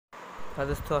तो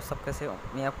दोस्तों आप सब कैसे हो।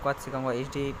 मैं आपको आज सिखाऊंगा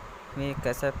एचडी में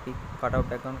कैसा pick cut out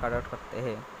background cut out करते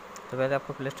हैं। तो पहले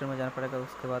आपको प्ले स्टोर में जाना पड़ेगा,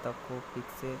 उसके बाद आपको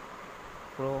पिक्से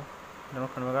प्रो डाउनलोड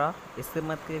करना पड़ेगा। इससे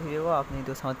मत के वीडियो को आप नहीं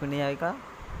तो समझ में नहीं आएगा,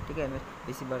 ठीक है। मैं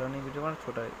बेसी बड़ा नहीं वीडियो बना,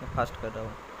 छोटा मैं फास्ट कर रहा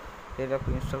हूँ। फिर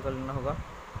आपको इंस्टॉल कर लेना होगा,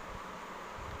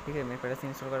 ठीक है। मैं पहले से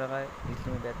इंस्टॉल कर रखा है,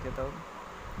 इसलिए मैं बैठ लेता हूँ।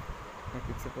 मैं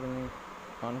पिक्से प्रो में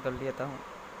ऑन कर लेता हूँ।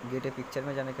 गेट ए पिक्चर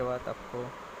में जाने के बाद आपको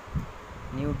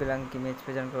न्यू ब्लैंक इमेज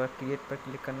पे जाने के बाद क्रिएट पर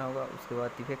क्लिक करना होगा। उसके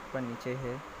बाद इफेक्ट पर नीचे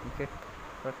है, इफेक्ट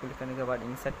पर क्लिक करने के बाद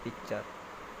इंसर्ट पिक्चर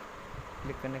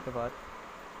क्लिक करने के बाद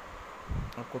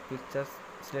आपको पिक्चर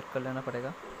सिलेक्ट कर लेना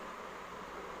पड़ेगा।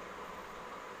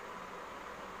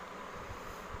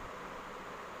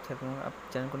 चलो आप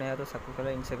चैनल को नया तो सब्सक्राइब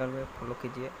करें, इंस्टाग्राम में फॉलो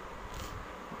कीजिए,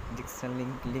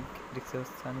 लिंक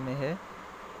डिस्क्रिप्शन में है।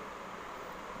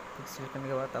 सिलेक्ट करने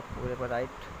के बाद आपको पूरे पर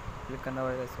राइट क्लिक करना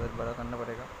पड़ेगा, इसके बाद बड़ा करना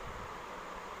पड़ेगा।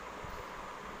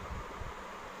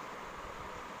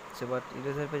 उसके बाद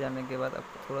इरेजर पे जाने के बाद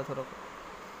आपको थोड़ा थोड़ा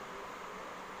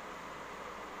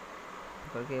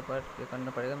करके एक बार ये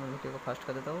करना पड़ेगा। मैं वीडियो को फास्ट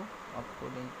कर देता हूँ, आपको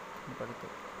नहीं पड़े तो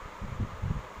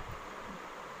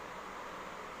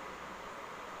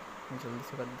मैं जल्दी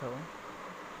से कर देता हूँ।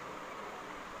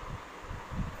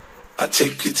 I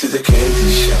take you to the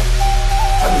candy shop.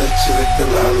 I let you lick the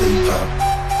lollipop.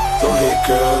 Go ahead,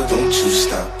 girl, don't you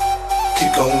stop.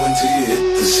 Keep going till you hit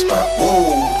the spot.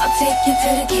 Whoa. I'll take you to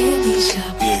the candy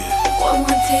shop. Yeah. One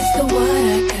more taste of what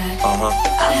I got.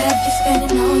 I'll have you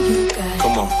spending all you got.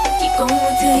 Come on. Keep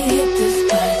going till you hit the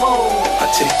spot. Whoa. I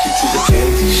take you to the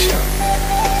candy shop.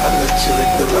 I let you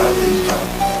lick the lollipop.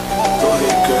 Go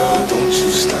ahead, girl, don't you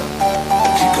stop.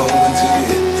 Keep going till you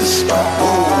hit the spot.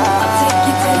 Whoa. I'll take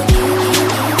you to the candy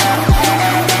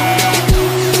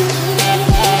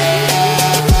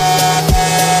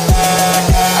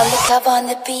on the cover on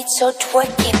the beat, so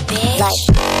twerk it, bitch.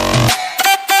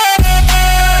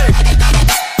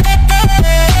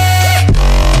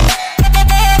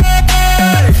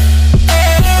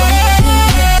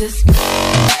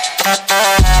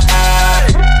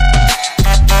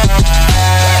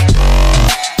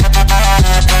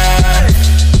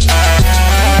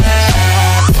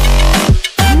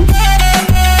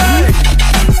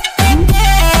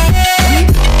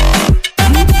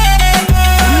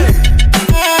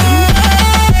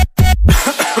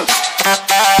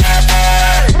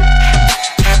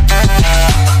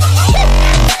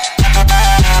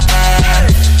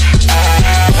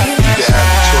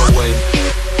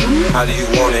 How do you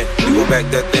want it? You gon' back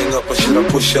that thing up or should I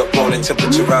push up on it?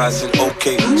 Temperature rising,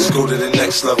 okay, let's go to the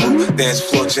next level. Dance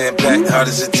floor jam packed, hot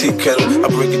as a tea kettle. I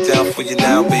break it down for you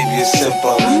now, baby, it's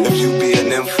simple. If you be an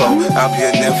info, I'll be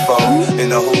an info. In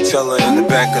the hotel or in the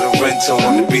back of the rental,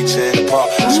 on the beach or in the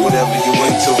park, it's whatever you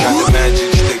into. Got the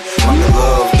magic stick, I'm the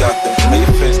love doctor. Now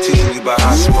your friends teasing you about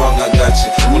how strong I got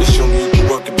you. Wanna show me you can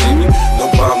work it, baby?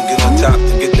 No problem, get on top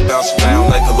to get the bounce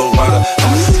around like a low rider.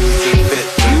 I'm a seasoned vet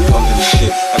when it comes to the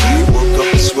shit. I give you work up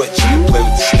and sweat, you can play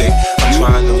with the stick. I'm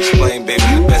trying to explain, baby,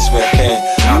 the best way I can.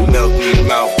 I'll melt in your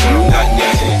mouth, girl, not in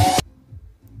your hand.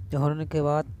 जो होने के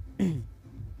बाद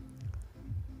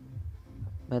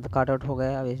मैं तो cut out हो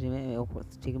गया। अब HD में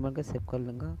ठीक बन के सेव कर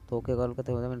लूँगा। तो ओके कॉल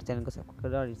करते हुए मेरे चैनल को सब्सक्राइब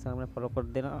करना और इंस्टाग्राम में फॉलो कर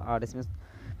देना और इसमें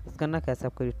करना कैसे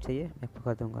आपको रीच चाहिए मैं आपको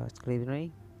कर दूँगा। इसके लिए नहीं,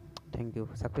 थैंक यू।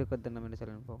 सब्सक्राइब कर देना मेरे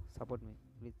चैनल को, सपोर्ट में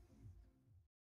प्लीज़।